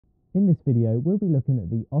In this video, we'll be looking at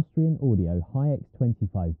the Austrian Audio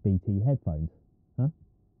Hi-X25BT headphones. Huh?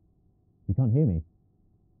 You can't hear me?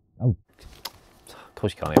 Oh, of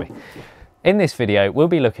course you can't hear me. In this video, we'll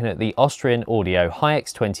be looking at the Austrian Audio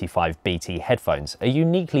Hi-X25BT headphones, a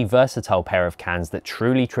uniquely versatile pair of cans that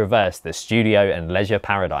truly traverse the studio and leisure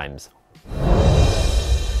paradigms.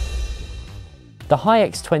 The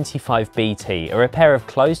Hi-X25BT are a pair of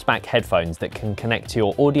closed-back headphones that can connect to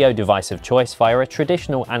your audio device of choice via a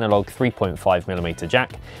traditional analog 3.5mm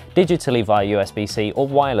jack, digitally via USB-C or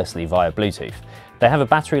wirelessly via Bluetooth. They have a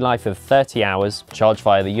battery life of 30 hours, charged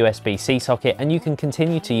via the USB-C socket, and you can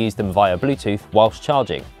continue to use them via Bluetooth whilst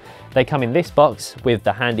charging. They come in this box with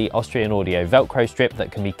the handy Austrian Audio Velcro strip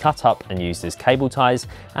that can be cut up and used as cable ties,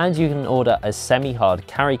 and you can order a semi-hard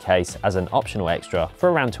carry case as an optional extra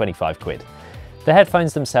for around 25 quid. The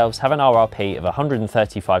headphones themselves have an RRP of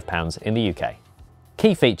 £135 in the UK.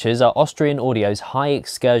 Key features are Austrian Audio's high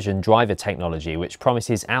excursion driver technology, which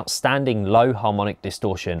promises outstanding low harmonic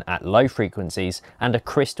distortion at low frequencies and a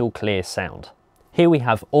crystal clear sound. Here we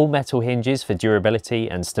have all metal hinges for durability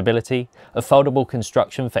and stability, a foldable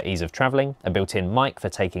construction for ease of travelling, a built-in mic for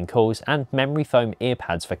taking calls, and memory foam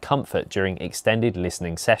earpads for comfort during extended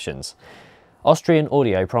listening sessions. Austrian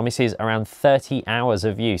Audio promises around 30 hours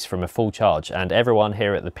of use from a full charge, and everyone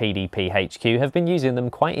here at the PDP HQ have been using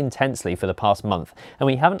them quite intensely for the past month, and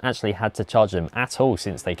we haven't actually had to charge them at all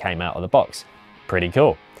since they came out of the box. Pretty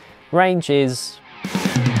cool. Range is...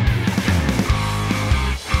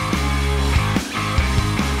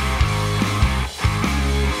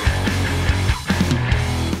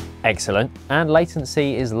 excellent, and latencycy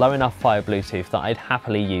latency is low enough via Bluetooth that I'd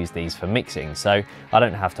happily use these for mixing, so I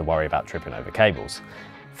don't have to worry about tripping over cables.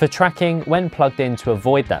 For tracking, when plugged in to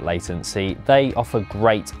avoid that latency, they offer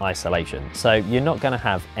great isolation, so you're not going to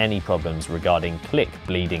have any problems regarding click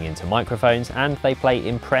bleeding into microphones, and they play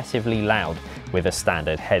impressively loud with a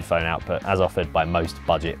standard headphone output as offered by most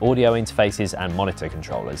budget audio interfaces and monitor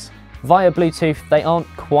controllers. Via Bluetooth, they aren't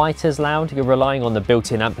quite as loud. You're relying on the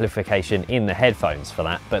built-in amplification in the headphones for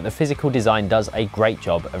that, but the physical design does a great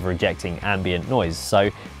job of rejecting ambient noise, so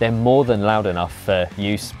they're more than loud enough for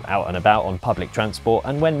use out and about on public transport,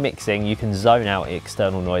 and when mixing you can zone out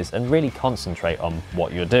external noise and really concentrate on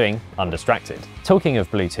what you're doing undistracted. Talking of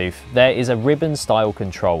Bluetooth, there is a ribbon style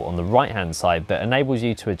control on the right hand side that enables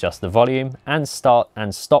you to adjust the volume and start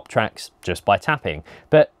and stop tracks just by tapping,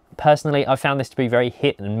 but personally, I found this to be very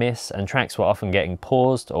hit and miss, and tracks were often getting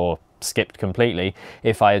paused or skipped completely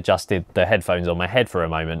if I adjusted the headphones on my head for a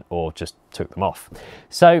moment or just took them off.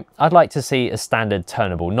 So I'd like to see a standard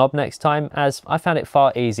turnable knob next time, as I found it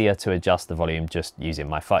far easier to adjust the volume just using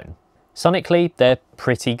my phone. Sonically, they're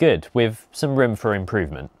pretty good, with some room for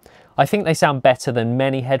improvement. I think they sound better than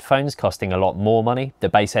many headphones costing a lot more money. The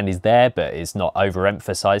bass end is there, but it's not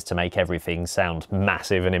overemphasized to make everything sound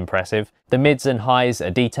massive and impressive. The mids and highs are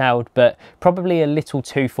detailed, but probably a little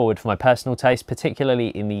too forward for my personal taste, particularly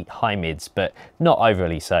in the high mids, but not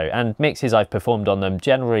overly so. And mixes I've performed on them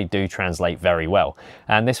generally do translate very well,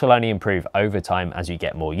 and this will only improve over time as you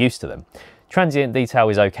get more used to them. Transient detail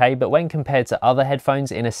is okay, but when compared to other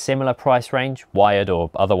headphones in a similar price range, wired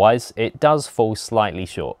or otherwise, it does fall slightly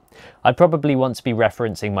short. I'd probably want to be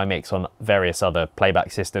referencing my mix on various other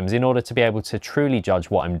playback systems in order to be able to truly judge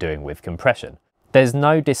what I'm doing with compression. There's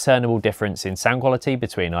no discernible difference in sound quality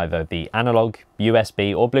between either the analog,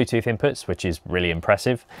 USB or Bluetooth inputs, which is really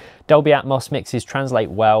impressive. Dolby Atmos mixes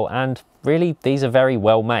translate well, and really these are very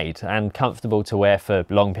well made and comfortable to wear for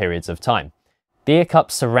long periods of time. The ear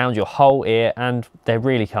cups surround your whole ear and they're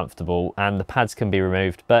really comfortable, and the pads can be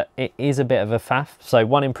removed, but it is a bit of a faff, so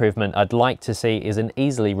one improvement I'd like to see is an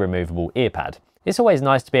easily removable ear pad. It's always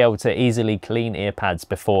nice to be able to easily clean ear pads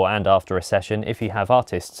before and after a session if you have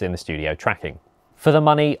artists in the studio tracking. For the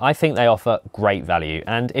money, I think they offer great value,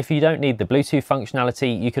 and if you don't need the Bluetooth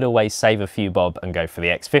functionality, you could always save a few bob and go for the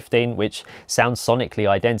X15, which sounds sonically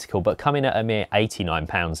identical but come in at a mere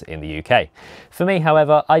 £89 in the UK. For me,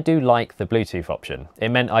 however, I do like the Bluetooth option. It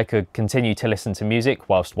meant I could continue to listen to music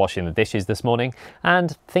whilst washing the dishes this morning,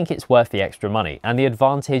 and think it's worth the extra money. And the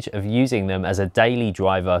advantage of using them as a daily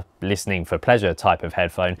driver, listening for pleasure type of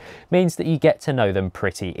headphone means that you get to know them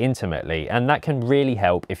pretty intimately, and that can really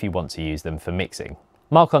help if you want to use them for mixing.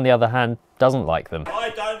 Mark, on the other hand, doesn't like them. I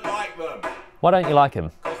don't like them. Why don't you like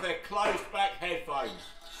them? Because they're closed back headphones.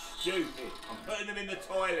 Stupid. I'm putting them in the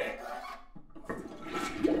toilet.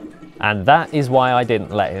 And that is why I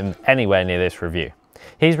didn't let him anywhere near this review.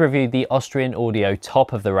 He's reviewed the Austrian Audio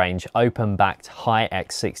top of the range open-backed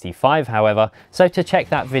Hi-X25, however, so to check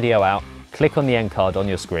that video out, click on the end card on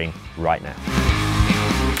your screen right now.